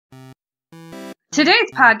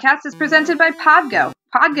Today's podcast is presented by Podgo.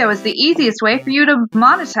 Podgo is the easiest way for you to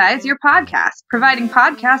monetize your podcast, providing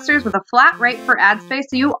podcasters with a flat rate for ad space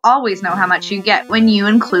so you always know how much you get when you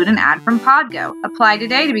include an ad from Podgo. Apply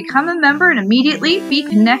today to become a member and immediately be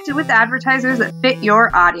connected with advertisers that fit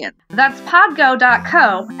your audience. That's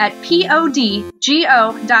podgo.co at podgo.co,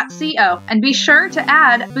 and be sure to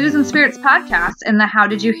add Booze and Spirits podcast in the How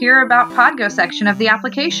Did You Hear About Podgo section of the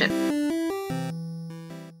application.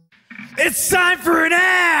 It's time for an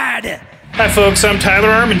ad! Hi folks, I'm Tyler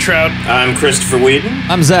Armentrout. I'm Christopher Whedon.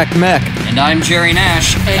 I'm Zach Meck. And I'm Jerry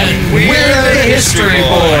Nash. And we're the History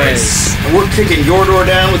Boys. And we're kicking your door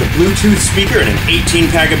down with a Bluetooth speaker and an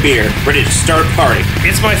 18-pack of beer, ready to start a party.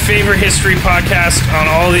 It's my favorite history podcast on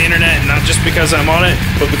all the internet, not just because I'm on it,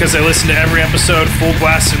 but because I listen to every episode full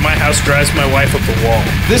blast in my house drives my wife up the wall.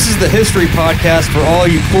 This is the History Podcast for all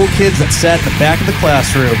you cool kids that sat in the back of the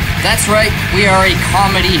classroom. That's right, we are a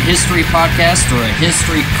comedy history podcast, or a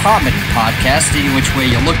history comedy podcast, any which way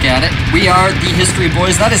you look at it. We are the History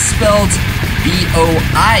Boys. That is spelled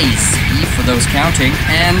B-O-I-Z for those counting.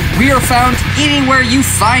 And we are found anywhere you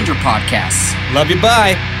find your podcasts. Love you,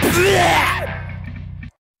 bye.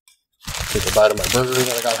 Take a bite of my burger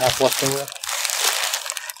that I got half left over.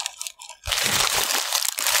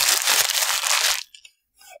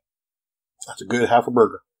 That's a good half a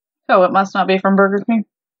burger. Oh, it must not be from Burger King.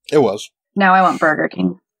 It was. Now I want Burger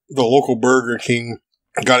King. The local Burger King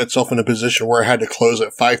got itself in a position where it had to close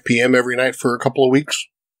at 5 p.m. every night for a couple of weeks.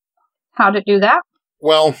 How'd it do that?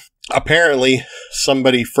 Well, apparently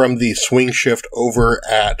somebody from the swing shift over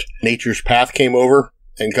at Nature's Path came over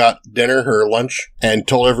and got dinner or lunch and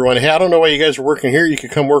told everyone, hey, I don't know why you guys are working here. You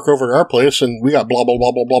could come work over at our place, and we got blah, blah,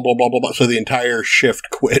 blah, blah, blah, blah, blah, blah, blah. So the entire shift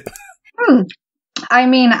quit. I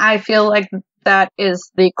mean, I feel like that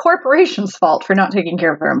is the corporation's fault for not taking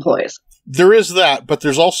care of their employees. There is that, but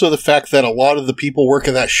there's also the fact that a lot of the people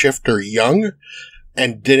working that shift are young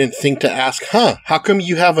and didn't think to ask, how come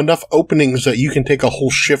you have enough openings that you can take a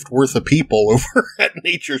whole shift worth of people over at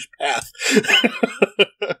Nature's Path?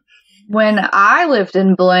 When I lived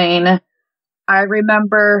in Blaine, I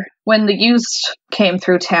remember when the youths came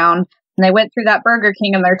through town and they went through that Burger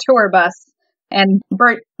King in their tour bus, and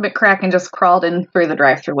Bert McCracken just crawled in through the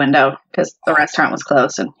drive-thru window because the restaurant was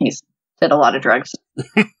closed and he did a lot of drugs.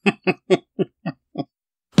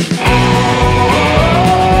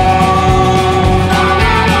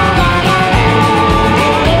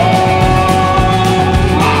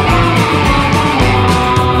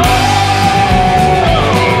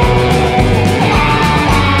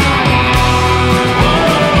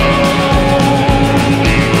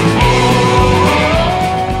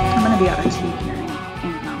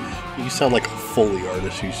 You sound like a Foley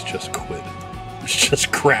artist who's just quit. He's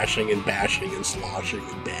just crashing and bashing and sloshing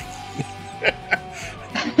and banging.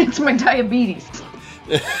 It's my diabetes.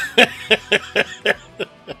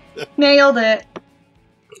 Nailed it.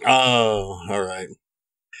 Oh, all right.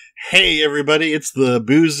 Hey, everybody, it's the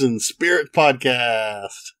Booze and Spirits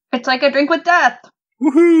Podcast. It's like a drink with death.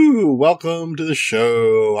 Woohoo! Welcome to the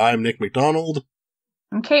show. I'm Nick McDonald.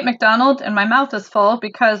 I'm Cait McDonald, and my mouth is full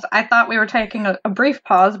because I thought we were taking a brief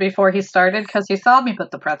pause before he started because he saw me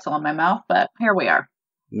put the pretzel in my mouth, but here we are.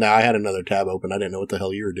 Nah, I had another tab open. I didn't know what the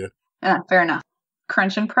hell you were doing. Fair enough.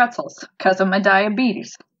 Crunching pretzels because of my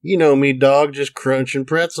diabetes. You know me, dog, just crunching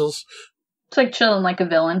pretzels. It's like chilling like a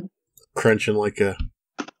villain. Crunching like a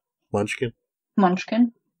munchkin?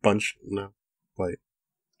 Munchkin? Bunch? No. Wait.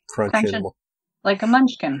 Crunching like a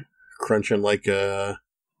munchkin. Crunching like a...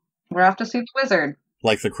 We're off to see the wizard.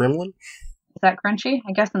 Like the Kremlin? Is that crunchy?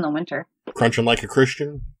 I guess in the winter. Crunching like a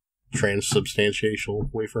Christian? Transubstantial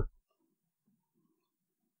wafer?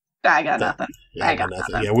 I got nothing. Yeah, I got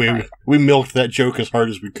nothing. Yeah, we milked that joke as hard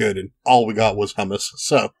as we could, and all we got was hummus,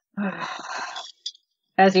 so...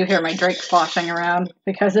 As you hear my drink sloshing around,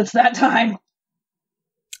 because it's that time.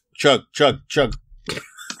 Chug, chug, chug.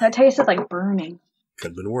 That tasted like burning.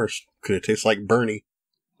 Could have been worse. Could have tasted like Bernie.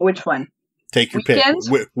 Which one? Take your Weekend?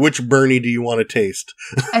 pick. Which Bernie do you want to taste?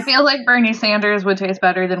 I feel like Bernie Sanders would taste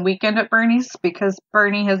better than Weekend at Bernie's because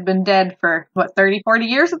Bernie has been dead for, 30, 40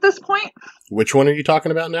 years at this point? Which one are you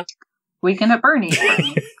talking about now? Weekend at Bernie's.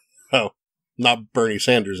 Oh, not Bernie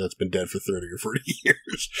Sanders that's been dead for 30 or 40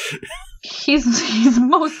 years. He's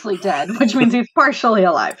mostly dead, which means he's partially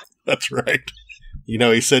alive. That's right. You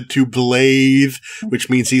know, he said to blathe, which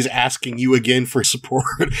means he's asking you again for support.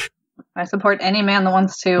 I support any man that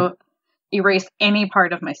wants to erase any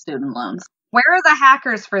part of my student loans. Where are the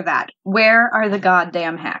hackers for that? Where are the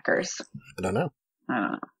goddamn hackers? I don't know.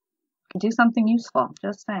 Could do something useful.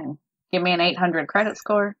 Just saying. Give me an 800 credit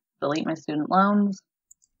score. Delete my student loans.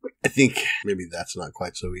 I think maybe that's not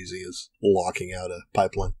quite so easy as locking out a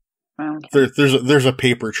pipeline. Okay. There's a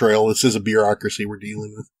paper trail. This is a bureaucracy we're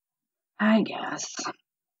dealing with. I guess.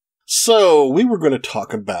 So, we were going to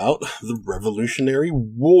talk about the Revolutionary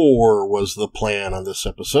War was the plan on this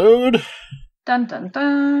episode. Dun dun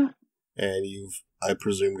dun. And you've, I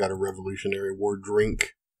presume, got a Revolutionary War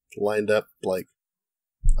drink lined up, like,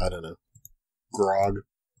 I don't know, grog,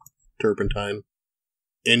 turpentine,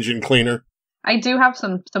 engine cleaner. I do have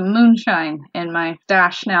some moonshine in my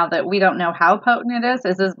stash now that we don't know how potent it is.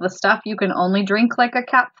 Is this the stuff you can only drink like a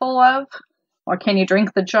capful of? Or can you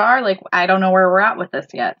drink the jar? Like, I don't know where we're at with this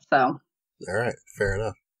yet, so. All right, fair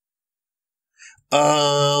enough.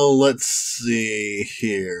 Let's see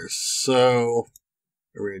here. So,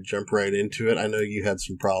 are we going to jump right into it? I know you had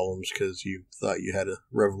some problems because you thought you had a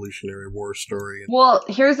Revolutionary War story. Well,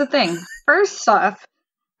 here's the thing. First off,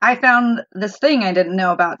 I found this thing I didn't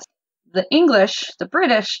know about. The English, the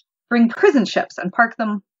British, bring prison ships and park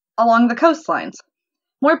them along the coastlines.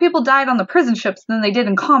 More people died on the prison ships than they did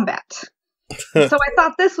in combat. So I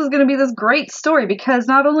thought this was going to be this great story because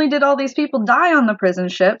not only did all these people die on the prison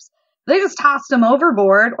ships, they just tossed them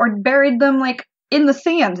overboard or buried them like in the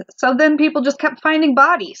sand. So then people just kept finding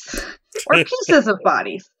bodies or pieces of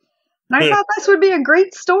bodies. And I thought this would be a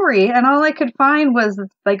great story. And all I could find was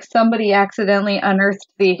like somebody accidentally unearthed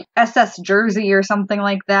the SS Jersey or something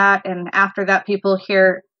like that. And after that, people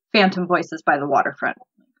hear phantom voices by the waterfront.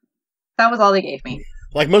 That was all they gave me.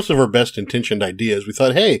 Like most of our best intentioned ideas, we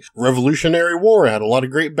thought, hey, Revolutionary War had a lot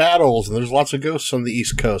of great battles, and there's lots of ghosts on the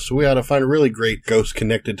East Coast, so we ought to find a really great ghost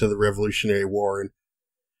connected to the Revolutionary War. And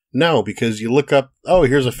no, because you look up, oh,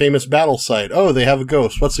 here's a famous battle site. Oh, they have a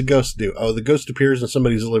ghost. What's the ghost do? Oh, the ghost appears in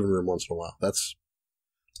somebody's living room once in a while. That's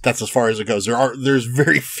as far as it goes. There's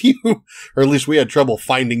very few, or at least we had trouble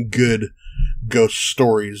finding good ghost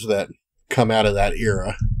stories that come out of that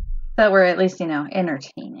era. That were at least,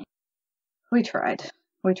 entertaining. We tried,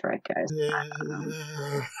 guys.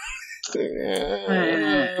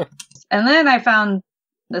 And then I found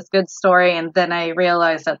this good story, and then I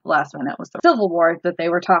realized at the last minute it was the Civil War that they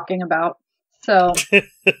were talking about. So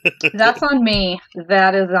that's on me.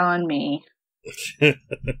 That is on me.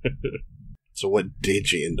 So what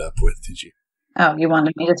did you end up with? Did you? Oh, you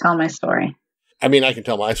wanted me to tell my story? I mean, I can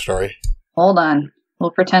tell my story. Hold on.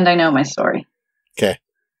 We'll pretend I know my story. Okay.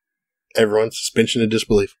 Everyone, suspension of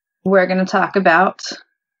disbelief. We're going to talk about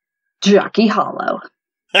Jockey Hollow.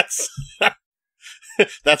 That's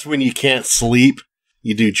when you can't sleep.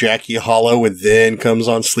 You do Jockey Hollow and then comes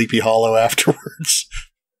on Sleepy Hollow afterwards.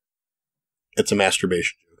 It's a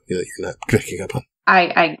masturbation joke that you're not picking up on.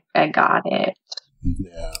 I got it.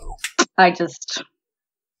 No. I just...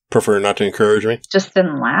 Prefer not to encourage me? Just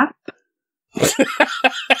didn't laugh.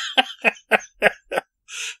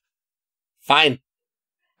 Fine.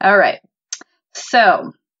 All right.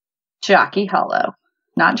 So... Jockey Hollow,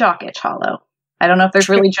 not Jockey Hollow. I don't know if there's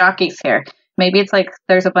really jockeys here. Maybe it's like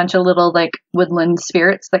there's a bunch of little like woodland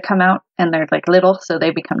spirits that come out and they're like little, so they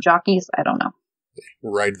become jockeys. I don't know.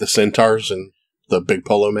 Ride the centaurs in the big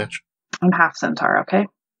polo match. I'm half centaur, okay?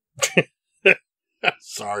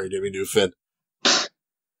 Sorry, didn't mean to offend.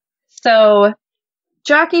 So,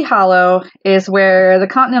 Jockey Hollow is where the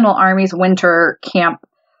Continental Army's winter camp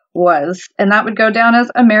was, and that would go down as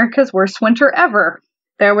America's worst winter ever.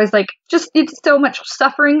 There was like just so much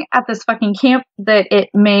suffering at this fucking camp that it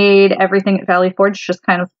made everything at Valley Forge just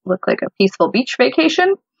kind of look like a peaceful beach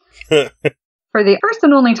vacation. For the first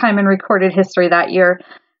and only time in recorded history that year,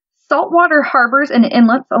 saltwater harbors and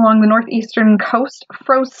inlets along the northeastern coast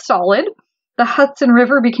froze solid. The Hudson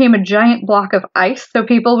River became a giant block of ice, so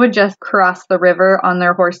people would just cross the river on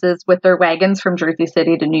their horses with their wagons from Jersey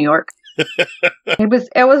City to New York. It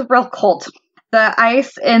was real cold. The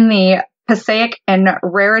ice in the Passaic and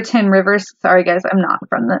Raritan rivers. Sorry, guys, I'm not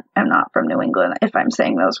from New England. If I'm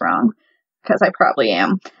saying those wrong, because I probably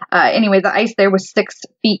am. Anyway, the ice there was 6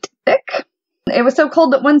 feet thick. It was so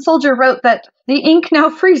cold that one soldier wrote that the ink now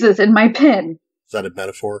freezes in my pen. Is that a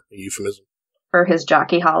metaphor, a euphemism? For his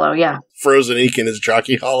Jockey Hollow, yeah. Frozen ink in his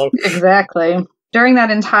Jockey Hollow. Exactly. During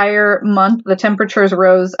that entire month, the temperatures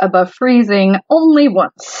rose above freezing only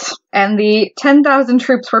once, and the 10,000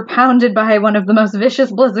 troops were pounded by one of the most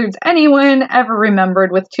vicious blizzards anyone ever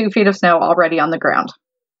remembered, with 2 feet of snow already on the ground.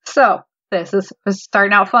 So, this was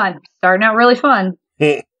starting out really fun.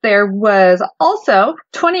 There was also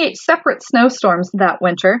 28 separate snowstorms that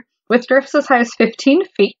winter, with drifts as high as 15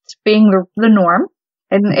 feet being the norm.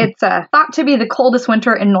 And it's thought to be the coldest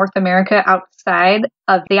winter in North America outside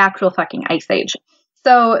of the actual fucking Ice Age.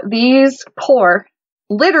 So these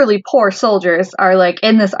literally poor soldiers are like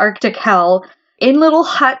in this Arctic hell in little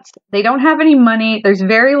huts. They don't have any money. There's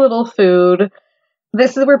very little food.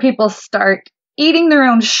 This is where people start eating their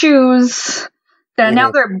own shoes.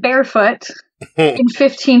 Now they're barefoot in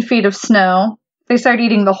 15 feet of snow. They start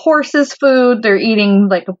eating the horses' food. They're eating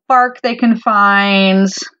like bark they can find.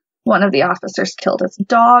 One of the officers killed his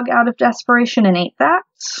dog out of desperation and ate that.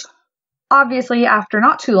 Obviously, after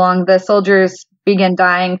not too long, the soldiers began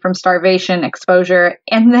dying from starvation, exposure,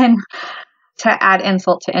 and then, to add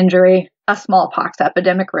insult to injury, a smallpox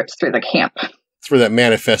epidemic rips through the camp. It's where that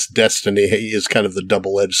manifest destiny is kind of the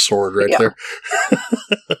double-edged sword right there.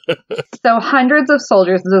 So hundreds of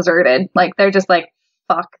soldiers deserted. Like, they're just like,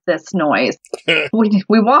 fuck this noise. we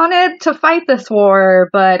wanted to fight this war,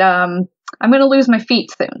 but I'm going to lose my feet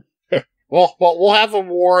soon. Well, we'll have a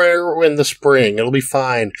war in the spring. It'll be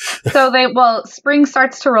fine. So spring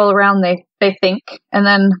starts to roll around, they think. And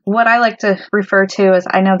then what I like to refer to as,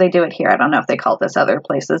 I know they do it here, I don't know if they call this other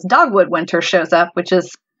places, dogwood winter shows up, which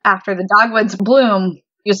is after the dogwoods bloom,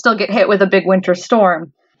 you still get hit with a big winter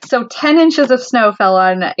storm. So 10 inches of snow fell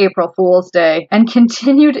on April Fool's Day and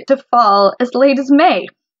continued to fall as late as May.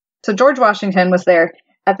 So George Washington was there.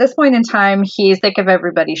 At this point in time, he's sick of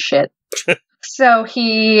everybody's shit. So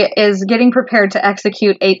he is getting prepared to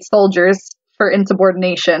execute 8 soldiers for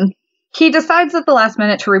insubordination. He decides at the last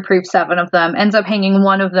minute to reprieve 7 of them, ends up hanging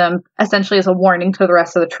one of them essentially as a warning to the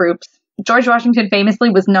rest of the troops. George Washington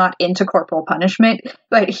famously was not into corporal punishment,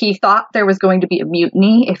 but he thought there was going to be a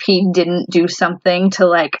mutiny if he didn't do something to,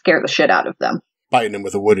 like, scare the shit out of them. Biting him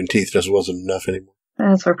with the wooden teeth just wasn't enough anymore.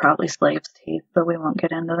 Those were probably slaves' teeth, but we won't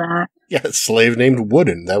get into that. Yeah, a slave named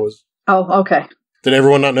Wooden. That was... Oh, okay. Did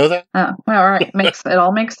everyone not know that? Oh, well, all right. It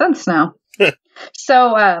all makes sense now.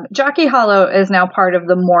 So, Jockey Hollow is now part of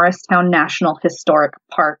the Morristown National Historic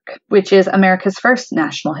Park, which is America's first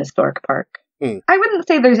national historic park. I wouldn't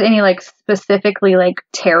say there's any, like, specifically, like,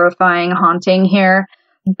 terrifying haunting here,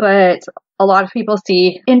 but a lot of people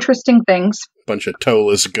see interesting things. Bunch of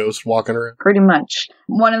toeless ghosts walking around. Pretty much.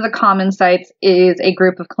 One of the common sights is a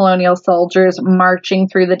group of colonial soldiers marching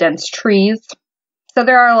through the dense trees. So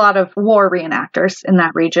there are a lot of war reenactors in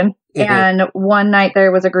that region. And one night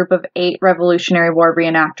there was a group of 8 Revolutionary War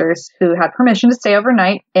reenactors who had permission to stay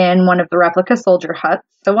overnight in one of the replica soldier huts.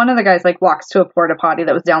 So one of the guys walks to a porta potty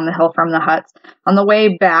that was down the hill from the huts. On the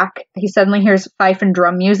way back, he suddenly hears fife and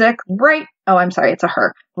drum music right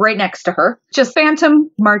next to her. Just phantom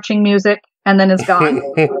marching music, and then is gone.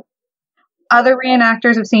 Other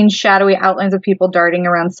reenactors have seen shadowy outlines of people darting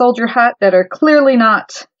around soldier hut that are clearly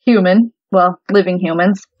not human. Well, living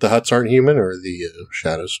humans. The huts aren't human, or the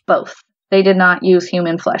shadows? Both. They did not use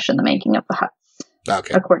human flesh in the making of the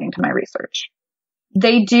huts, according to my research.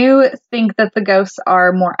 They do think that the ghosts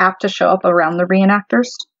are more apt to show up around the reenactors,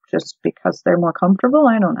 just because they're more comfortable.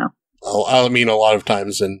 I don't know. Well, I mean, a lot of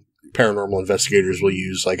times paranormal investigators will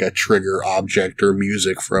use like a trigger object or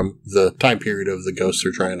music from the time period of the ghosts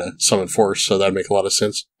they're trying to summon force, so that'd make a lot of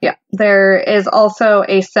sense. Yeah. There is also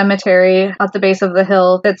a cemetery at the base of the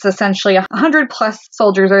hill that's essentially 100 plus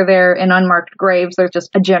soldiers are there in unmarked graves. There's just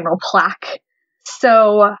a general plaque.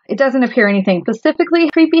 So it doesn't appear anything specifically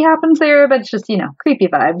creepy happens there, but it's just, creepy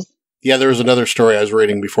vibes. Yeah, there was another story I was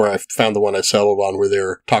reading before I found the one I settled on where they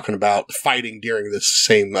were talking about fighting during this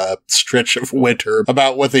same stretch of winter,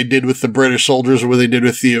 about what they did with the British soldiers or what they did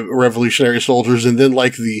with the revolutionary soldiers, and then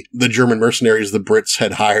like the German mercenaries the Brits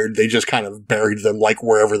had hired, they just kind of buried them like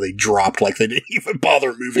wherever they dropped, like they didn't even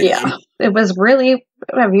bother moving them. It was really...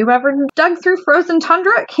 Have you ever dug through frozen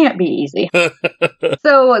tundra? It can't be easy.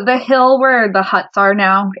 So the hill where the huts are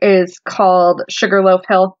now is called Sugarloaf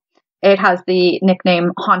Hill. It has the nickname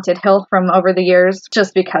Haunted Hill from over the years,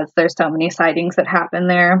 just because there's so many sightings that happen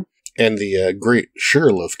there. And the Great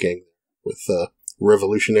Sugarloaf Gang with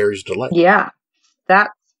Revolutionary's Delight. Yeah. That.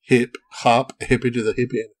 Hip, hop, hippie to the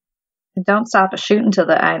hippie. Don't stop a shooting till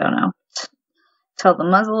till the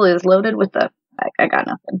muzzle is loaded with the... I got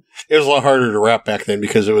nothing. It was a lot harder to rap back then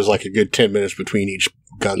because it was like a good 10 minutes between each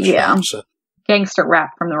gunshot. Yeah. So. Gangster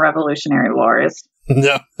rap from the Revolutionary War is...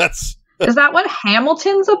 No, that's... Is that what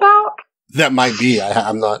Hamilton's about? That might be.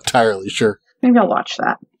 I'm not entirely sure. Maybe I'll watch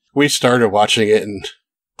that. We started watching it, and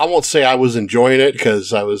I won't say I was enjoying it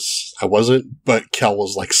because I wasn't, but Kel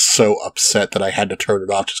was like so upset that I had to turn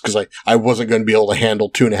it off just because I wasn't going to be able to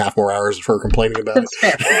handle 2.5 more hours of her complaining about it.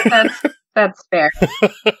 Fair. That's fair.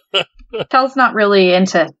 Kel's not really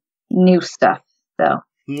into new stuff, though.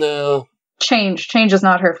 No. Change is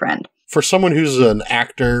not her friend. For someone who's an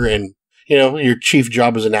actor and your chief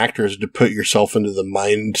job as an actor is to put yourself into the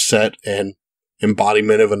mindset and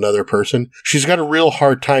embodiment of another person. She's got a real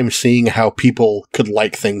hard time seeing how people could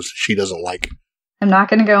like things she doesn't like. I'm not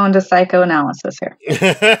going to go into psychoanalysis here.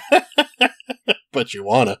 But you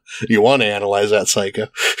wanna analyze that psycho.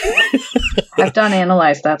 I've done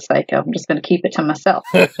analyze that psycho. I'm just going to keep it to myself.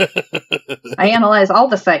 I analyze all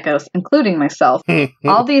the psychos, including myself.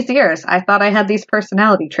 All these years, I thought I had these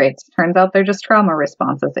personality traits. Turns out they're just trauma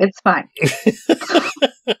responses. It's fine.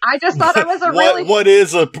 I just thought I was a really... What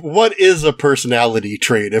is a personality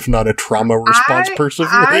trait if not a trauma response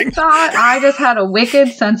persevering? I thought I just had a wicked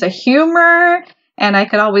sense of humor, and I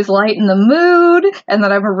could always lighten the mood, and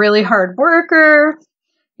that I'm a really hard worker.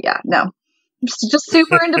 Yeah, no. Just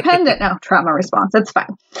super independent. No, trauma response. It's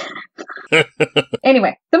fine.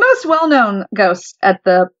 Anyway, the most well-known ghost at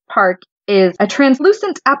the park is a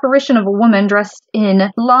translucent apparition of a woman dressed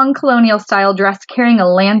in long colonial-style dress carrying a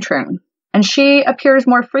lantern. And she appears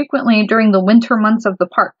more frequently during the winter months of the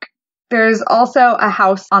park. There's also a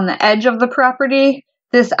house on the edge of the property.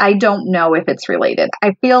 This, I don't know if it's related.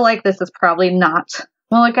 I feel like this is probably not...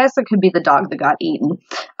 Well, I guess it could be the dog that got eaten.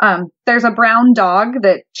 There's a brown dog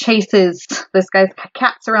that chases this guy's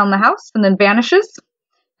cats around the house and then vanishes.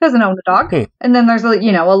 Doesn't own the dog. And then there's a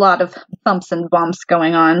lot of thumps and bumps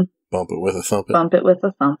going on. Bump it with a thump it. Bump it with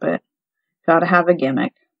a thump it. Gotta have a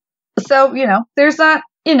gimmick. So, there's not,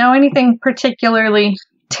 anything particularly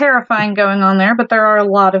terrifying going on there, but there are a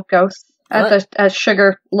lot of ghosts at the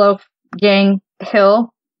Sugar Loaf Gang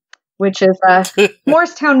Hill, which is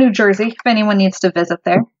Morristown, New Jersey, if anyone needs to visit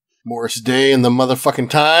there. Morris Day in the motherfucking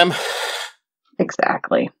time.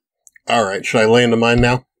 Exactly. All right, should I lay into mine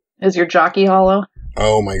now? Is your Jockey Hollow?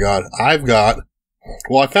 Oh my god. I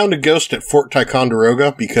found a ghost at Fort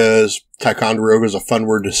Ticonderoga because Ticonderoga is a fun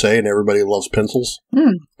word to say and everybody loves pencils.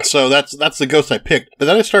 So that's the ghost I picked. But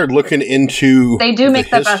then I started looking into... They do make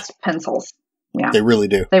the best pencils. Yeah. They really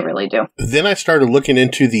do. They really do. Then I started looking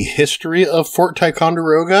into the history of Fort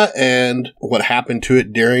Ticonderoga and what happened to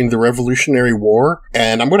it during the Revolutionary War.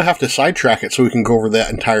 And I'm going to have to sidetrack it so we can go over that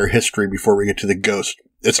entire history before we get to the ghost.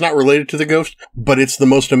 It's not related to the ghost, but it's the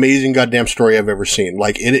most amazing goddamn story I've ever seen.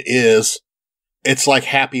 Like, it is... It's like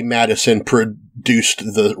Happy Madison produced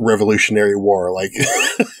the Revolutionary War. Like...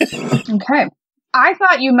 Okay. I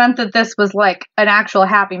thought you meant that this was like an actual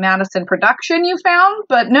Happy Madison production you found,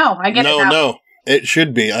 but no, I get it now. No, it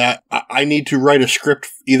should be. I need to write a script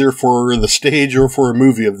either for the stage or for a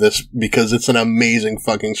movie of this because it's an amazing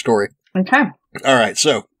fucking story. Okay. All right,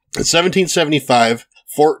 so in 1775,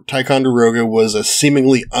 Fort Ticonderoga was a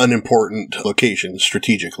seemingly unimportant location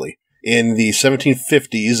strategically. In the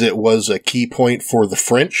 1750s, it was a key point for the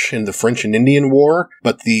French in the French and Indian War,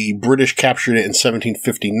 but the British captured it in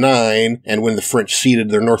 1759, and when the French ceded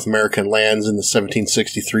their North American lands in the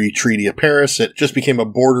 1763 Treaty of Paris, it just became a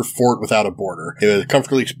border fort without a border. It was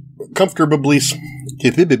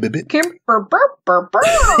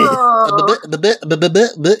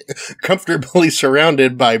comfortably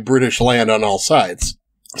surrounded by British land on all sides.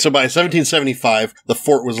 So by 1775, the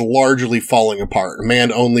fort was largely falling apart,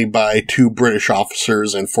 manned only by 2 British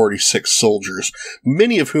officers and 46 soldiers,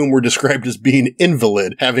 many of whom were described as being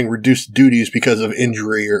invalid, having reduced duties because of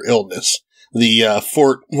injury or illness. The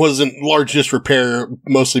fort was in large disrepair,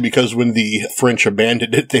 mostly because when the French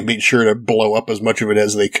abandoned it, they made sure to blow up as much of it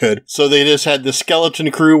as they could. So they just had the skeleton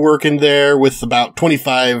crew working there with about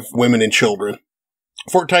 25 women and children.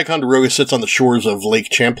 Fort Ticonderoga sits on the shores of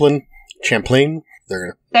Lake Champlain.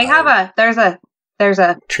 There's a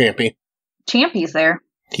Champy. Champy's there.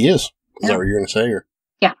 He is. Is that what you're going to say? Or?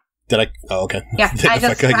 Yeah. Did I? Oh, okay. Yeah.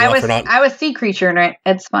 I was sea creature in it.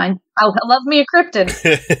 It's fine. I love me a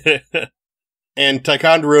cryptid. And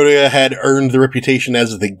Ticonderoga had earned the reputation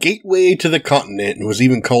as the gateway to the continent and was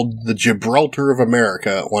even called the Gibraltar of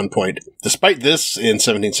America at one point. Despite this, in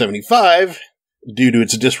 1775, due to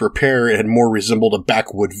its disrepair, it had more resembled a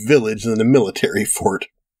backwood village than a military fort.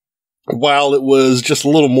 While it was just a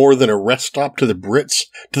little more than a rest stop to the Brits,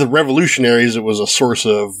 to the revolutionaries it was a source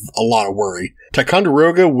of a lot of worry.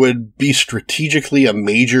 Ticonderoga would be strategically a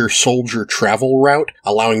major soldier travel route,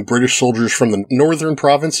 allowing British soldiers from the northern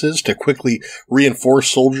provinces to quickly reinforce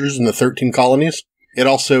soldiers in the 13 colonies. It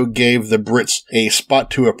also gave the Brits a spot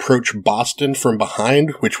to approach Boston from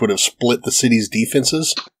behind, which would have split the city's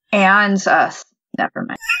defenses. And us. Never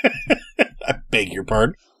mind. I beg your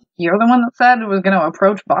pardon. You're the one that said it was going to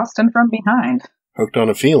approach Boston from behind. Hooked on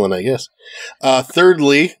a feeling, I guess.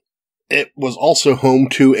 Thirdly, it was also home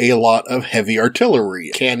to a lot of heavy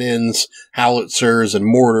artillery, cannons, howitzers, and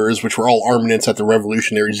mortars, which were all armaments that the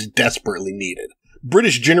revolutionaries desperately needed.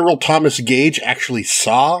 British General Thomas Gage actually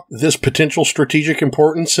saw this potential strategic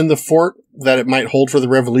importance in the fort that it might hold for the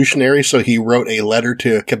revolutionaries, so he wrote a letter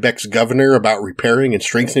to Quebec's governor about repairing and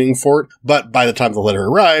strengthening the fort, but by the time the letter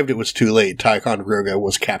arrived, it was too late. Ticonderoga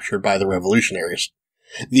was captured by the revolutionaries.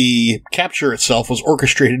 The capture itself was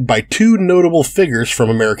orchestrated by two notable figures from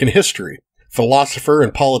American history, philosopher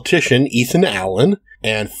and politician Ethan Allen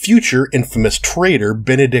and future infamous traitor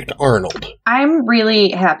Benedict Arnold. I'm really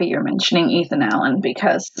happy you're mentioning Ethan Allen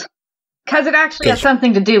because it actually has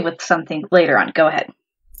something to do with something later on. Go ahead.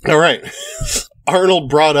 All right. Arnold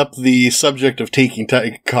brought up the subject of taking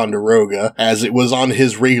Ticonderoga as it was on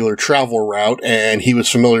his regular travel route and he was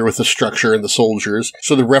familiar with the structure and the soldiers.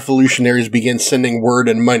 So the revolutionaries began sending word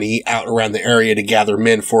and money out around the area to gather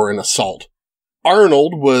men for an assault.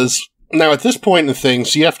 Arnold was... Now, at this point in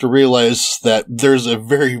things, you have to realize that there's a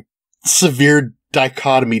very severe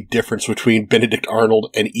dichotomy difference between Benedict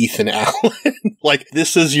Arnold and Ethan Allen. Like,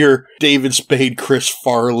 this is your David Spade, Chris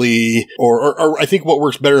Farley, or I think what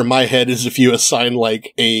works better in my head is if you assign,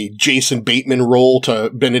 like, a Jason Bateman role to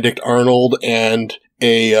Benedict Arnold and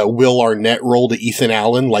a Will Arnett role to Ethan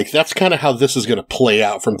Allen. Like, that's kind of how this is going to play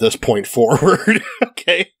out from this point forward.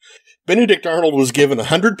 Okay? Benedict Arnold was given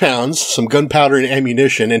 100 pounds, some gunpowder and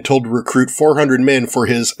ammunition, and told to recruit 400 men for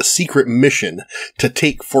his secret mission to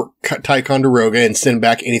take Fort Ticonderoga and send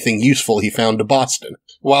back anything useful he found to Boston.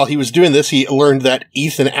 While he was doing this, he learned that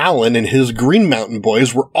Ethan Allen and his Green Mountain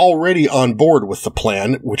Boys were already on board with the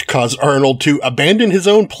plan, which caused Arnold to abandon his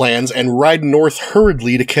own plans and ride north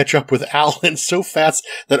hurriedly to catch up with Allen so fast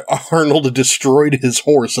that Arnold destroyed his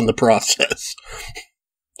horse in the process.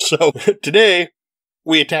 So, today...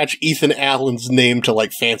 we attach Ethan Allen's name to,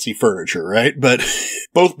 like, fancy furniture, right? But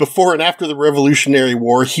both before and after the Revolutionary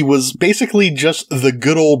War, he was basically just the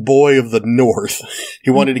good old boy of the North. He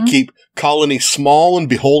wanted to keep colonies small and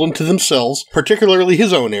beholden to themselves, particularly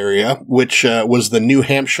his own area, which was the New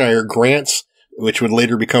Hampshire Grants, which would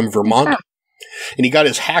later become Vermont. And he got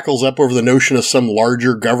his hackles up over the notion of some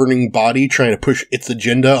larger governing body trying to push its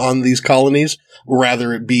agenda on these colonies,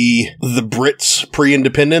 rather it be the Brits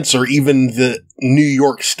pre-independence or even the New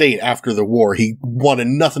York state after the war. He wanted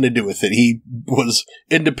nothing to do with it. He was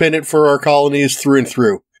independent for our colonies through and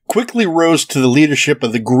through. Quickly rose to the leadership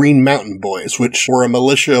of the Green Mountain Boys, which were a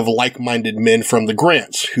militia of like-minded men from the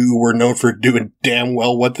Grants, who were known for doing damn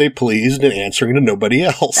well what they pleased and answering to nobody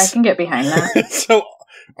else. I can get behind that. So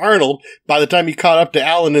Arnold, by the time he caught up to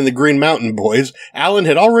Allen and the Green Mountain Boys, Allen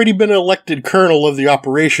had already been elected colonel of the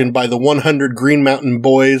operation by the 100 Green Mountain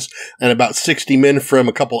Boys and about 60 men from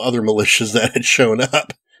a couple other militias that had shown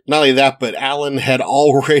up. Not only that, but Allen had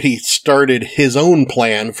already started his own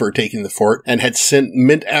plan for taking the fort and had sent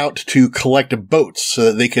men out to collect boats so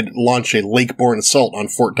that they could launch a lake-borne assault on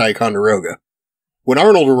Fort Ticonderoga. When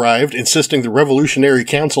Arnold arrived, insisting the Revolutionary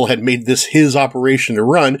Council had made this his operation to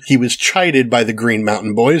run, he was chided by the Green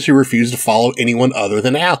Mountain Boys who refused to follow anyone other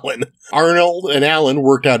than Allen. Arnold and Allen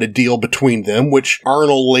worked out a deal between them, which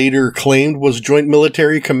Arnold later claimed was joint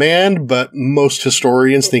military command, but most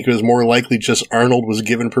historians think it was more likely just Arnold was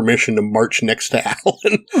given permission to march next to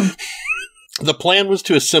Allen. The plan was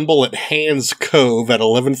to assemble at Hand's Cove at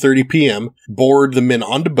 11:30 p.m., board the men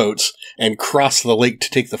onto boats, and cross the lake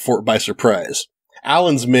to take the fort by surprise.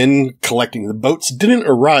 Allen's men collecting the boats didn't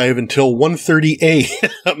arrive until 1:30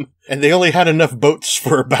 a.m., and they only had enough boats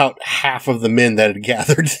for about half of the men that had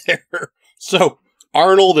gathered there. So,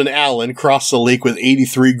 Arnold and Allen crossed the lake with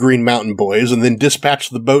 83 Green Mountain Boys and then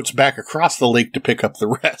dispatched the boats back across the lake to pick up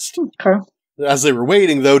the rest. Okay. As they were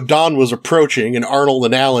waiting, though, dawn was approaching, and Arnold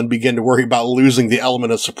and Allen began to worry about losing the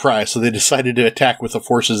element of surprise, so they decided to attack with the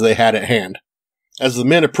forces they had at hand. As the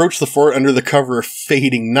men approached the fort under the cover of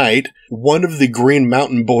fading night, one of the Green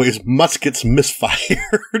Mountain Boys' muskets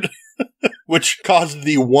misfired, which caused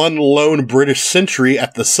the one lone British sentry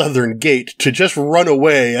at the southern gate to just run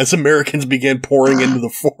away as Americans began pouring into the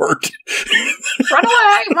fort. Run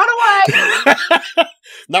away! Run away!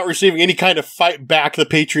 Not receiving any kind of fight back, the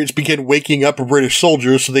Patriots began waking up British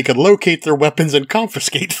soldiers so they could locate their weapons and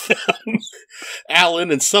confiscate them.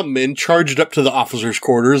 Allen and some men charged up to the officers'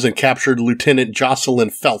 quarters and captured Lieutenant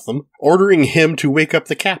Jocelyn Feltham, ordering him to wake up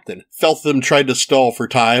the captain. Feltham tried to stall for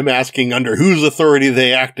time, asking under whose authority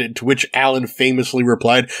they acted, to which Allen famously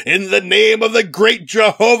replied, "In the name of the great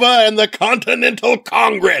Jehovah and the Continental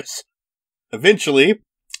Congress!" Eventually,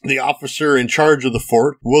 the officer in charge of the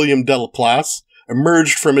fort, William Delaplace,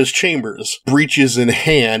 emerged from his chambers, breeches in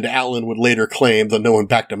hand, Allen would later claim, though no one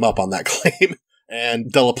backed him up on that claim,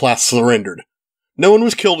 and Delaplace surrendered. No one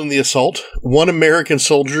was killed in the assault. One American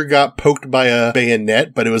soldier got poked by a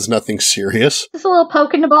bayonet, but it was nothing serious. Just a little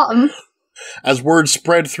poke in the bottom. As word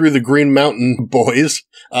spread through the Green Mountain Boys,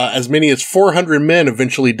 as many as 400 men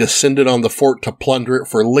eventually descended on the fort to plunder it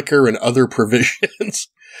for liquor and other provisions.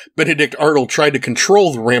 Benedict Arnold tried to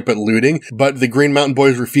control the rampant looting, but the Green Mountain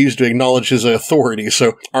Boys refused to acknowledge his authority,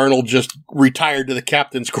 so Arnold just retired to the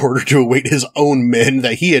captain's quarter to await his own men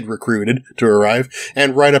that he had recruited to arrive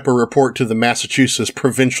and write up a report to the Massachusetts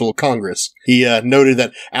Provincial Congress. He noted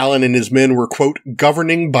that Allen and his men were, quote,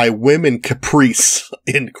 governing by whim and caprice,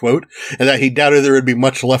 end quote, and that he doubted there would be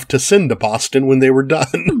much left to send to Boston when they were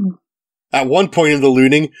done. At one point in the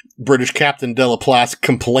looting, British Captain Delaplace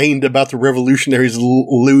complained about the revolutionaries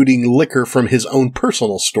looting liquor from his own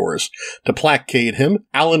personal stores. To placate him,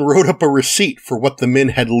 Allen wrote up a receipt for what the men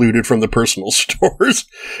had looted from the personal stores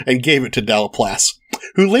and gave it to Delaplace,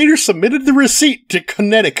 who later submitted the receipt to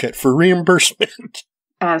Connecticut for reimbursement.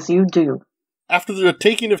 As you do. After the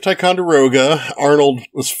taking of Ticonderoga, Arnold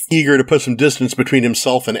was eager to put some distance between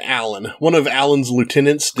himself and Allen. One of Allen's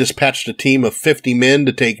lieutenants dispatched a team of 50 men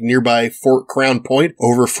to take nearby Fort Crown Point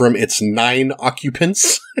over from its 9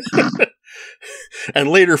 occupants. And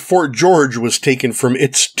later, Fort George was taken from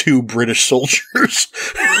its 2 British soldiers.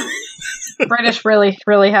 British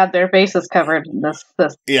really had their bases covered in this.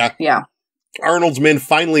 Yeah. Arnold's men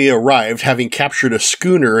finally arrived, having captured a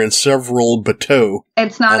schooner and several bateaux.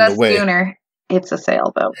 It's not a schooner. It's a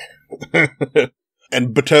sailboat.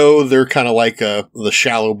 And bateaux, they're kind of like the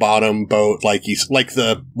shallow bottom boat, like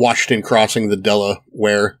the Washington crossing the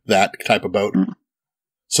Delaware, that type of boat. Mm.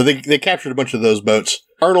 So they captured a bunch of those boats.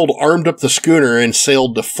 Arnold armed up the schooner and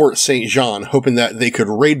sailed to Fort St. John, hoping that they could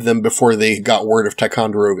raid them before they got word of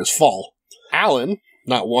Ticonderoga's fall. Allen,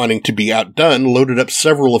 not wanting to be outdone, loaded up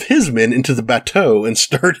several of his men into the bateau and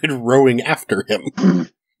started rowing after him.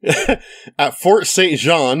 At Fort St.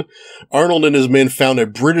 John, Arnold and his men found a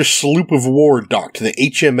British sloop of war docked, the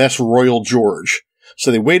HMS Royal George. So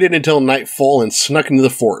they waited until nightfall and snuck into the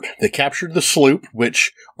fort. They captured the sloop,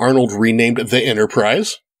 which Arnold renamed the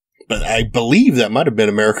Enterprise. But I believe that might have been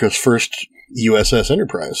America's first USS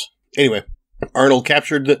Enterprise. Anyway, Arnold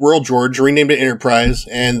captured the Royal George, renamed it Enterprise,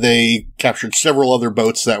 and they captured several other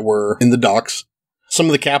boats that were in the docks. Some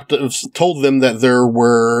of the captives told them that there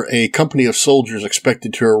were a company of soldiers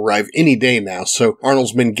expected to arrive any day now, so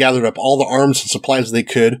Arnold's men gathered up all the arms and supplies they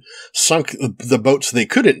could, sunk the boats they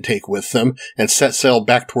couldn't take with them, and set sail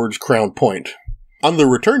back towards Crown Point. On the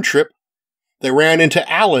return trip, they ran into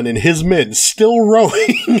Allen and his men, still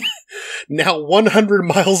rowing, now 100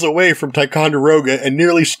 miles away from Ticonderoga and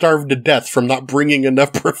nearly starved to death from not bringing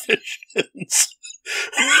enough provisions.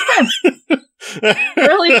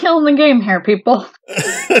 Really killing the game here, people.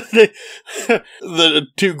 The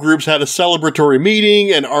 2 groups had a celebratory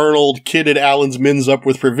meeting, and Arnold kitted Allen's men up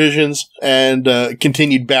with provisions and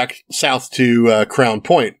continued back south to Crown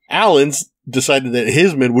Point. Allen's decided that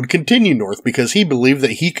his men would continue north because he believed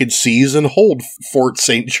that he could seize and hold Fort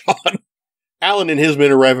St. John. Allen and his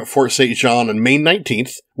men arrive at Fort St. John on May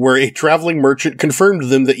 19th, where a traveling merchant confirmed to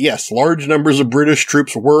them that yes, large numbers of British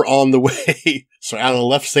troops were on the way. So Allen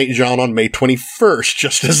left St. John on May 21st,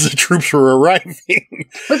 just as the troops were arriving.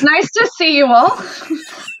 It was nice to see you all.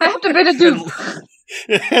 I have to bid adieu.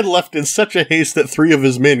 And left in such a haste that 3 of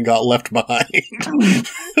his men got left behind.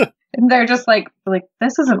 And they're just like,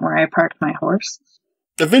 this isn't where I parked my horse.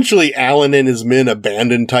 Eventually, Allen and his men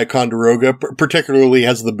abandoned Ticonderoga, particularly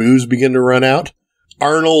as the booze began to run out.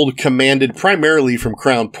 Arnold commanded primarily from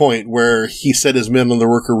Crown Point, where he set his men on the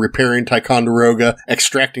work of repairing Ticonderoga,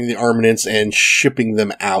 extracting the armaments, and shipping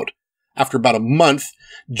them out. After about a month,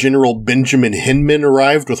 General Benjamin Hinman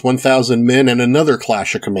arrived with 1,000 men, and another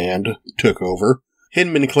clash of command took over.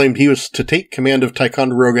 Hinman claimed he was to take command of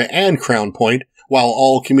Ticonderoga and Crown Point, while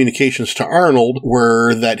all communications to Arnold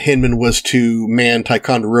were that Hinman was to man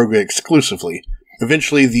Ticonderoga exclusively.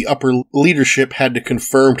 Eventually, the upper leadership had to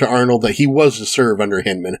confirm to Arnold that he was to serve under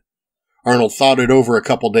Hinman. Arnold thought it over a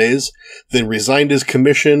couple days, then resigned his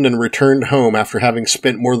commission and returned home after having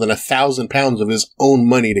spent more than 1,000 pounds of his own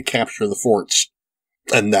money to capture the forts.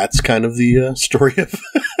 And that's kind of the story of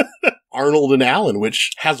Arnold and Allen,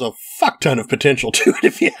 which has a fuck ton of potential to it,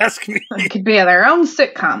 if you ask me. It could be their own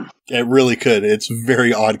sitcom. It really could. It's a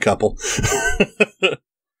very odd couple.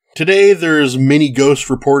 Today, there's many ghosts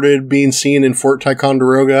reported being seen in Fort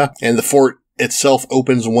Ticonderoga, and the fort itself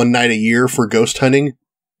opens one night a year for ghost hunting.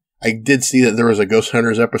 I did see that there was a Ghost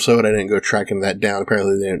Hunters episode. I didn't go tracking that down.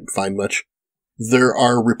 Apparently, they didn't find much. There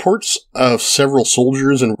are reports of several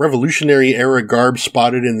soldiers in Revolutionary-era garb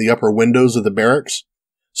spotted in the upper windows of the barracks.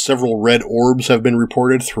 Several red orbs have been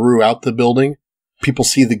reported throughout the building. People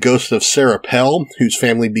see the ghost of Sarah Pell, whose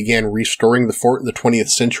family began restoring the fort in the 20th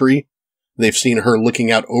century. They've seen her looking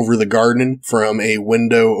out over the garden from a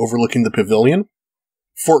window overlooking the pavilion.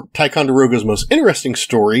 Fort Ticonderoga's most interesting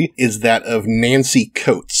story is that of Nancy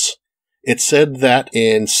Coates. It said that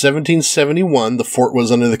in 1771, the fort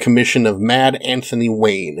was under the commission of Mad Anthony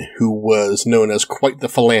Wayne, who was known as quite the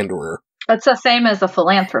philanderer. That's the same as a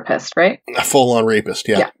philanthropist, right? A full-on rapist,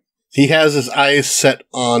 yeah. He has his eyes set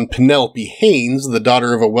on Penelope Haynes, the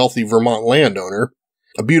daughter of a wealthy Vermont landowner.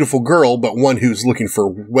 A beautiful girl, but one who's looking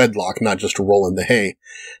for wedlock, not just to roll in the hay.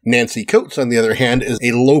 Nancy Coates, on the other hand, is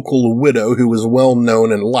a local widow who is well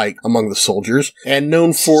known and liked among the soldiers, and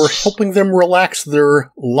known for helping them relax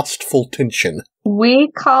their lustful tension.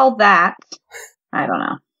 We call that... I don't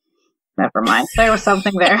know. Never mind. There was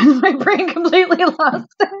something there. My brain completely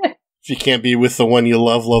lost it. If you can't be with the one you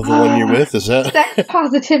love the one you're with, is that... Sex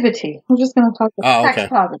positivity. We're just going to talk about sex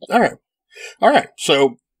positivity. All right.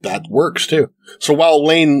 So... that works too. So while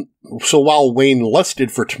Wayne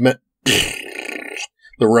lusted for the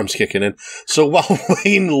rum's kicking in. So while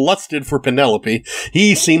Wayne lusted for Penelope,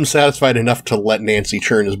 he seemed satisfied enough to let Nancy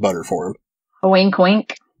churn his butter for him. A wink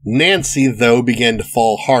wink. Nancy, though, began to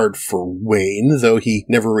fall hard for Wayne, though he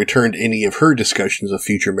never returned any of her discussions of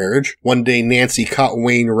future marriage. One day, Nancy caught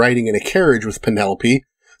Wayne riding in a carriage with Penelope.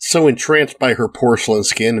 So entranced by her porcelain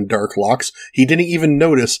skin and dark locks, he didn't even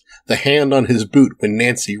notice the hand on his boot when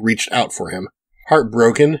Nancy reached out for him.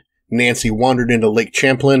 Heartbroken, Nancy wandered into Lake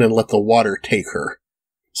Champlain and let the water take her.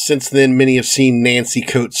 Since then, many have seen Nancy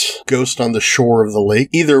Coates' ghost on the shore of the lake,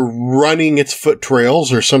 either running its foot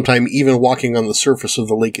trails or sometime even walking on the surface of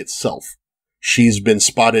the lake itself. She's been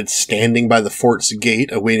spotted standing by the fort's gate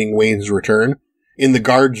awaiting Wayne's return, in the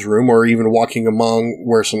guard's room, or even walking among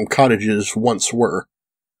where some cottages once were.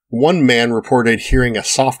 One man reported hearing a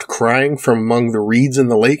soft crying from among the reeds in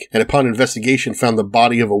the lake, and upon investigation found the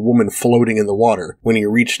body of a woman floating in the water. When he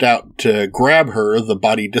reached out to grab her, the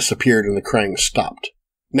body disappeared and the crying stopped.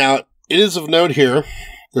 Now, it is of note here,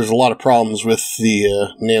 there's a lot of problems with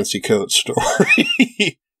the Nancy Coates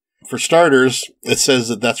story. For starters, it says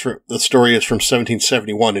that the story is from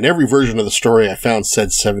 1771, and every version of the story I found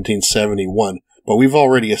said 1771. But we've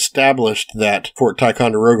already established that Fort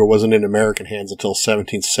Ticonderoga wasn't in American hands until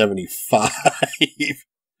 1775.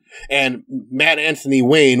 And Mad Anthony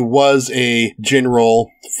Wayne was a general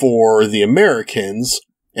for the Americans.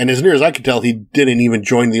 And as near as I could tell, he didn't even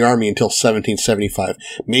join the army until 1775.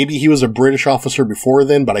 Maybe he was a British officer before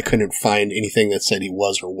then, but I couldn't find anything that said he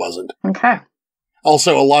was or wasn't. Okay.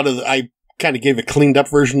 Also, I kind of gave a cleaned up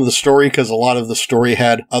version of the story because a lot of the story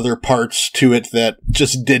had other parts to it that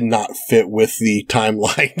just did not fit with the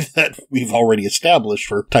timeline that we've already established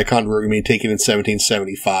for Ticonderoga being taken in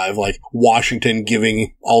 1775, like Washington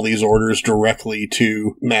giving all these orders directly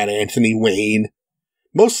to Mad Anthony Wayne.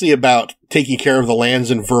 Mostly about taking care of the lands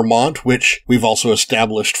in Vermont, which we've also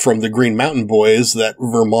established from the Green Mountain Boys that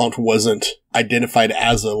Vermont wasn't identified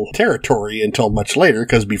as a territory until much later,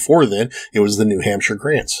 because before then it was the New Hampshire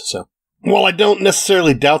grants, so. While I don't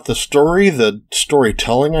necessarily doubt the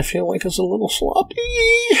storytelling I feel like is a little sloppy.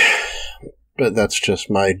 But that's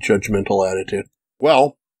just my judgmental attitude.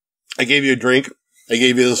 Well, I gave you a drink. I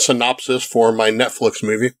gave you the synopsis for my Netflix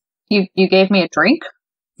movie. You gave me a drink?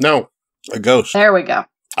 No, a ghost. There we go.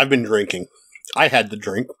 I've been drinking. I had the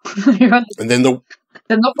drink. And then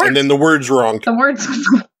the words wrong. The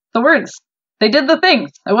words. They did the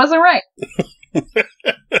things. It wasn't right.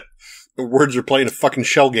 The words are playing a fucking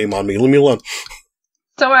shell game on me. Leave me alone.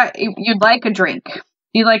 So you'd like a drink.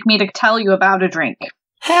 You'd like me to tell you about a drink.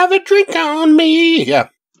 Have a drink on me. Yeah.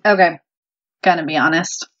 Okay. Gonna be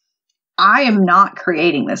honest. I am not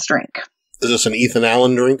creating this drink. Is this an Ethan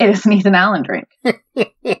Allen drink? It is an Ethan Allen drink.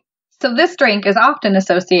 So this drink is often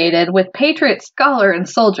associated with patriot, scholar, and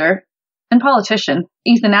soldier, and politician,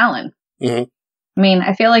 Ethan Allen. Mm-hmm. I mean,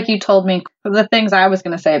 I feel like you told me the things I was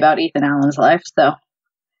going to say about Ethan Allen's life, so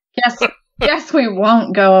guess we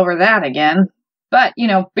won't go over that again. But,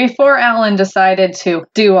 before Allen decided to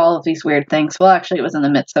do all of these weird things, well, actually, it was in the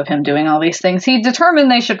midst of him doing all these things, he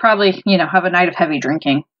determined they should probably, have a night of heavy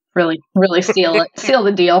drinking. Really seal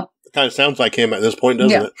the deal. It kind of sounds like him at this point,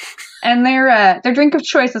 doesn't it? And their drink of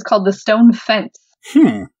choice is called the Stone Fence.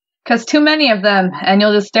 Because too many of them, and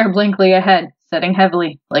you'll just stare blankly ahead, sitting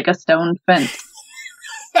heavily like a stone fence.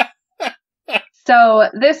 So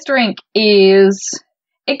this drink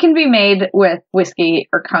it can be made with whiskey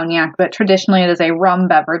or cognac, but traditionally it is a rum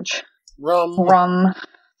beverage. Rum.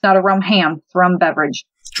 It's not a rum ham, it's rum beverage.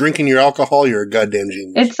 Drinking your alcohol, you're a goddamn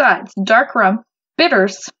genius. It's dark rum,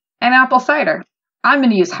 bitters, and apple cider. I'm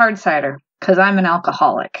going to use hard cider, because I'm an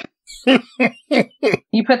alcoholic.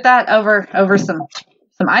 You put that over some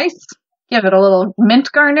ice, give it a little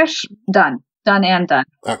mint garnish, done. Done and done.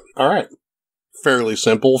 All right. Fairly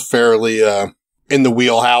simple, fairly in the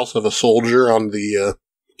wheelhouse of a soldier on the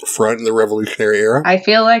Front in the Revolutionary era? I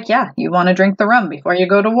feel like, yeah, you want to drink the rum before you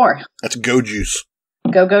go to war. That's go juice.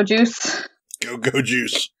 Go juice? Go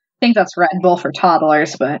juice. I think that's Red Bull for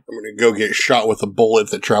toddlers, but... I'm going to go get shot with a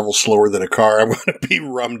bullet that travels slower than a car. I'm going to be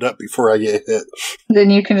rummed up before I get hit.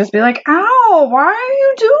 Then you can just be like, ow, why are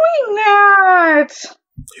you doing that?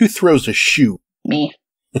 Who throws a shoe? Me.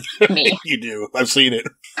 You do. I've seen it.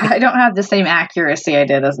 I don't have the same accuracy I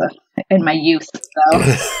did in my youth,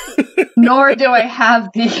 though. Nor do I have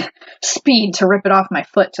the speed to rip it off my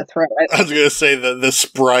foot to throw it. I was going to say the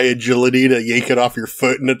spry agility to yank it off your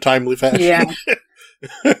foot in a timely fashion. Yeah.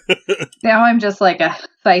 Now I'm just like a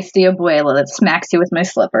feisty abuela that smacks you with my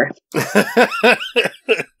slipper.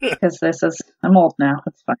 Because I'm old now.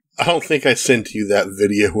 It's fine. I don't think I sent you that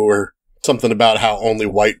video where something about how only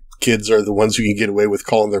white kids are the ones who can get away with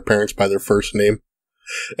calling their parents by their first name.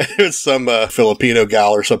 It was some Filipino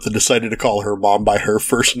gal or something decided to call her mom by her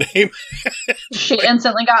first name. She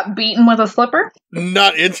instantly got beaten with a slipper?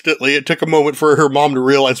 Not instantly. It took a moment for her mom to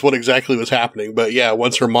realize what exactly was happening. But yeah,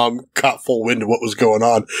 once her mom caught full wind of what was going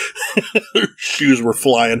on, her shoes were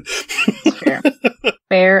flying.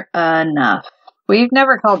 Fair enough. We've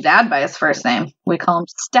never called Dad by his first name. We call him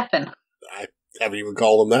Stefan. I haven't even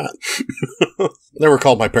called him that. Never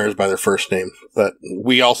called my parents by their first name, but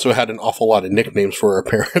we also had an awful lot of nicknames for our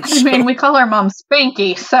parents. I mean, we call our mom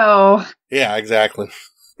Spanky, so... Yeah, exactly.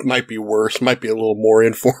 Might be worse. Might be a little more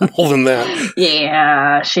informal than that.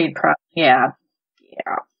 Yeah, she'd probably... Yeah.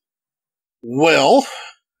 Well,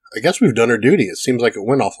 I guess we've done our duty. It seems like it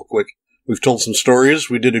went awful quick. We've told some stories.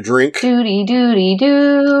 We did a drink. Duty, duty,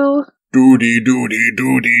 do. Duty, duty,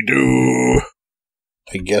 duty, do.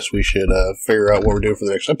 I guess we should figure out what we're doing for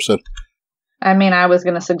the next episode. I mean, I was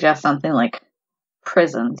going to suggest something like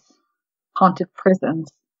prisons. Haunted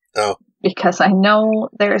prisons. Oh. Because I know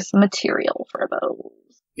there's material for those.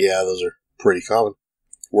 Yeah, those are pretty common.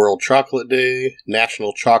 World Chocolate Day,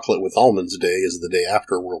 National Chocolate with Almonds Day is the day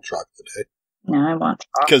after World Chocolate Day. Now I want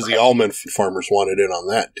chocolate. Because the almond farmers wanted in on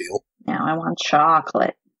that deal. Now I want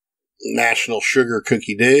chocolate. National Sugar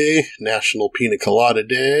Cookie Day, National Pina Colada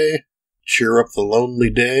Day, Cheer Up the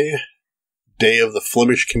Lonely Day, Day of the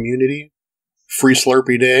Flemish Community, Free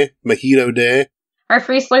Slurpee Day, Mojito Day. Are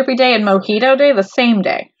Free Slurpee Day and Mojito Day the same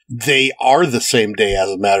day? They are the same day, as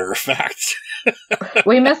a matter of fact.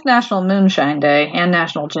 We missed National Moonshine Day, and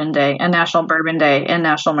National Gin Day, and National Bourbon Day, and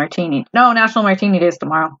National Martini. No, National Martini Day is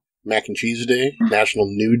tomorrow. Mac and Cheese Day, National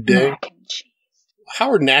Nude Day. Mac and Cheese.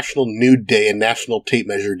 How are National Nude Day and National Tape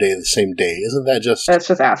Measure Day the same day? Isn't that just... That's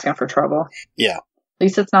just asking for trouble. Yeah. At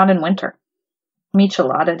least it's not in winter.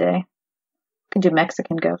 Michelada Day. Could do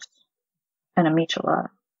Mexican ghosts. And a michelada.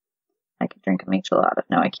 I could drink a michelada.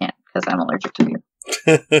 No, I can't, because I'm allergic to you.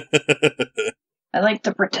 I like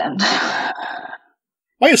to pretend.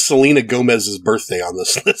 Why is Selena Gomez's birthday on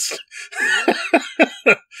this list?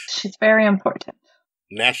 She's very important.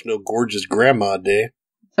 National Gorgeous Grandma Day.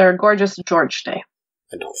 So a gorgeous George Day.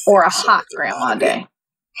 I don't Or a think hot so. grandma day.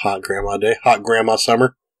 Hot Grandma Day. Hot Grandma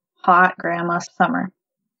Summer. Hot grandma summer.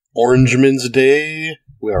 Orangeman's Day.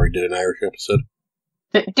 We already did an Irish episode.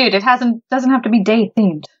 Dude, it doesn't have to be day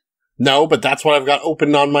themed. No, but that's what I've got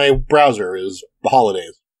open on my browser is the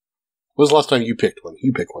holidays. When was the last time you picked one?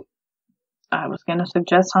 You pick one. I was going to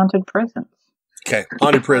suggest haunted prisons. Okay,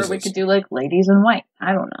 haunted prisons. Or we could do like ladies in white.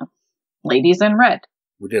 I don't know. Ladies in red.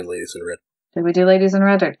 We did Ladies in Red. Did we do ladies in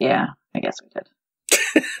red? Yeah, I guess we did.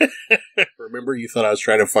 Remember, you thought I was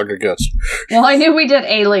trying to fuck a ghost. Well, I knew we did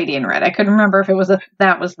a lady in red. I couldn't remember if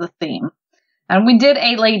that was the theme. And we did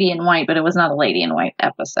a lady in white, but it was not a lady in white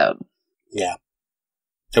episode. Yeah.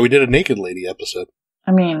 And we did a naked lady episode.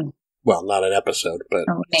 I mean... Well, not an episode, but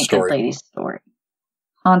a naked story. lady story.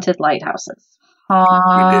 Haunted lighthouses.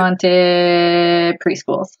 Haunted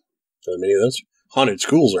preschools. Are there many of those? Haunted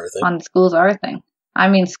schools are a thing. Haunted schools are a thing. I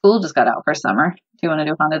mean, school just got out for summer. Do you want to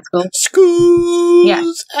do haunted school?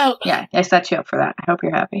 Schools out. Yeah, I set you up for that. I hope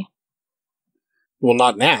you're happy. Well,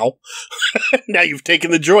 not now. Now you've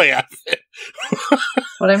taken the joy out of it.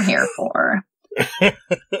 What I'm here for.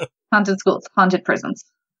 Haunted schools. Haunted prisons.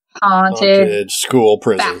 Haunted school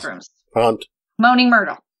prisons. Bathrooms. Moaning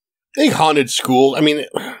Myrtle. I think haunted school. I mean,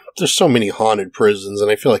 there's so many haunted prisons, and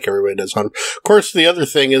I feel like everybody does haunted. Of course, the other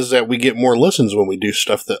thing is that we get more listens when we do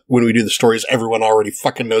stuff when we do the stories everyone already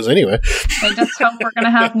fucking knows anyway. I just hope we're going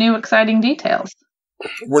to have new exciting details.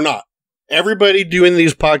 We're not. Everybody doing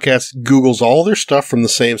these podcasts Googles all their stuff from the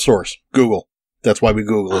same source. Google. That's why we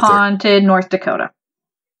Google it. Haunted North Dakota.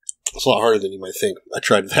 It's a lot harder than you might think. I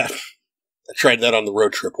tried that. I tried that on the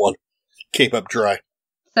road trip one. Cape Up Dry.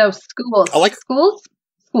 So schools. I like schools.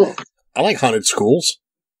 Schools. I like haunted schools.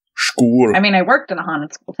 School. I mean, I worked in a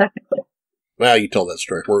haunted school technically. Well, you told that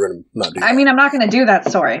story. We're going to not do that. I mean, I'm not going to do that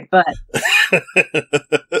story, but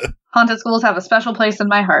haunted schools have a special place in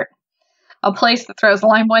my heart. A place that throws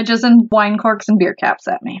lime wedges and wine corks and beer caps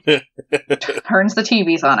at me. Turns the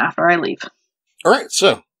TVs on after I leave. All right,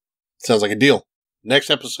 so sounds like a deal.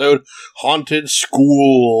 Next episode, haunted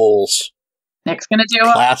schools. Nick's going to do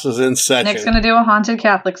classes in session. Nick's going to do a haunted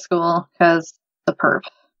Catholic school because the perv.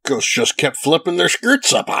 Ghosts just kept flipping their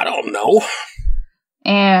skirts up. I don't know.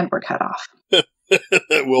 And we're cut off.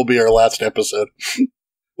 That will be our last episode.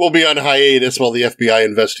 We'll be on hiatus while the FBI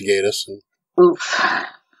investigate us. Oof.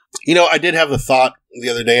 You know, I did have the thought the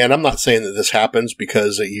other day, and I'm not saying that this happens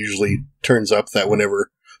because it usually turns up that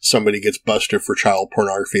whenever somebody gets busted for child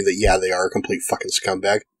pornography that, yeah, they are a complete fucking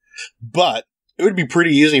scumbag. But it would be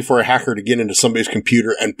pretty easy for a hacker to get into somebody's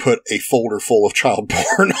computer and put a folder full of child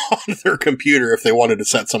porn on their computer if they wanted to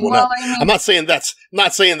set someone up. I mean, I'm not saying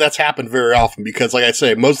that's happened very often because, like I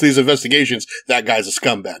say, most of these investigations, that guy's a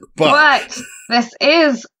scumbag. But this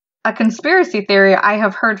is a conspiracy theory I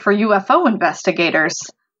have heard for UFO investigators.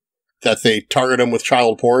 That they target them with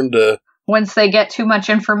child porn to... Once they get too much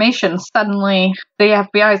information, suddenly the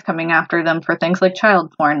FBI is coming after them for things like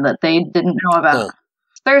child porn that they didn't know about. Huh.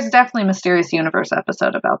 There's definitely a Mysterious Universe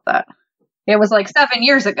episode about that. It was like 7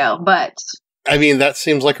 years ago, but... I mean, that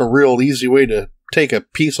seems like a real easy way to take a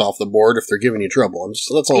piece off the board if they're giving you trouble.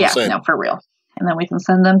 That's all I'm saying. Yeah, no, for real. And then we can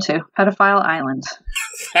send them to Pedophile Island.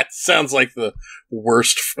 That sounds like the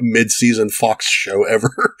worst mid-season Fox show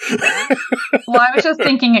ever. Well, I was just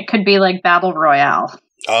thinking it could be like Battle Royale.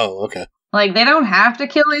 Oh, okay. Like, they don't have to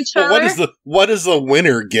kill each other. What does the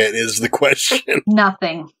winner get is the question.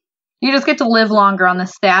 Nothing. You just get to live longer on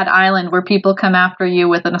this sad island where people come after you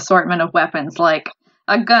with an assortment of weapons like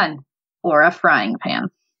a gun or a frying pan.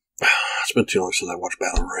 It's been too long since I watched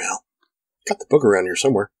Battle Royale. Got the book around here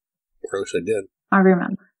somewhere. Or at least I did. I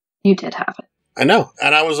remember. You did have it. I know.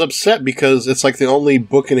 And I was upset because it's like the only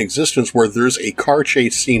book in existence where there's a car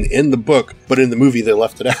chase scene in the book, but in the movie they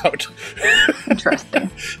left it out. Interesting.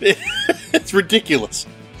 It's ridiculous.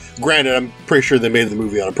 Granted, I'm pretty sure they made the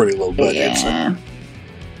movie on a pretty low budget. Yeah. So.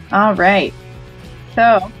 All right.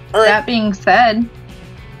 So, that being said,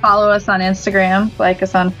 follow us on Instagram, like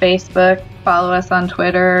us on Facebook, follow us on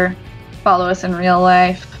Twitter, follow us in real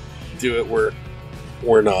life. Do it.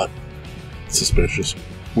 We're not suspicious.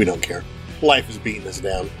 We don't care. Life is beating us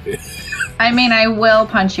down. I mean, I will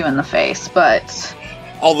punch you in the face, but...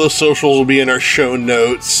 All those socials will be in our show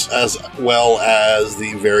notes, as well as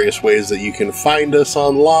the various ways that you can find us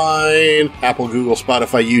online. Apple, Google,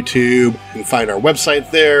 Spotify, YouTube. You can find our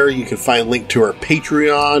website there. You can find a link to our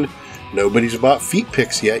Patreon. Nobody's bought feet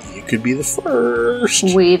pics yet. You could be the first.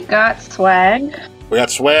 We've got swag. We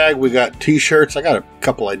got swag. We got t-shirts. I got a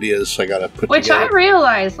couple ideas I got to put together. Which I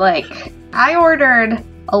realized, I ordered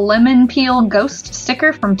a lemon peel ghost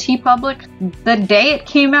sticker from TeePublic the day it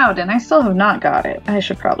came out, and I still have not got it. I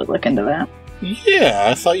should probably look into that. Yeah,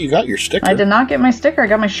 I thought you got your sticker. I did not get my sticker. I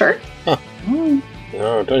got my shirt. Huh. No,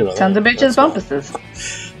 I'll tell you about Tons of bitches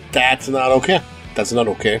bumpuses. That's not okay. That's not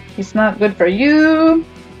okay. It's not good for you.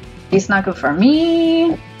 It's not good for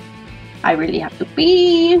me. I really have to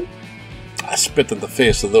pee. I spit in the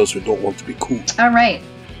face of those who don't want to be cool. All right.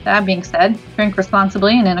 That being said, drink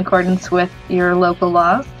responsibly and in accordance with your local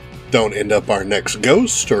laws. Don't end up our next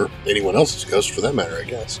ghost, or anyone else's ghost for that matter, I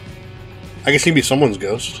guess. I guess he can be someone's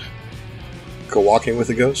ghost. Go walking with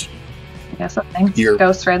a ghost. I guess so.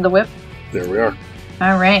 Ghost ride the whip. There we are.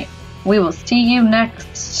 All right. We will see you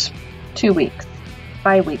next 2 weeks.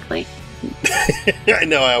 Bi-weekly. I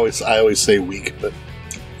know I always say week, but...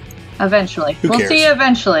 Eventually. We'll see you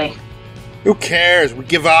eventually. Who cares? We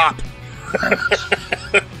give up.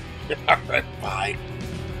 Alright, bye.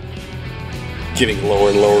 Getting lower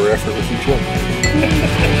and lower effort with each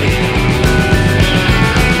one.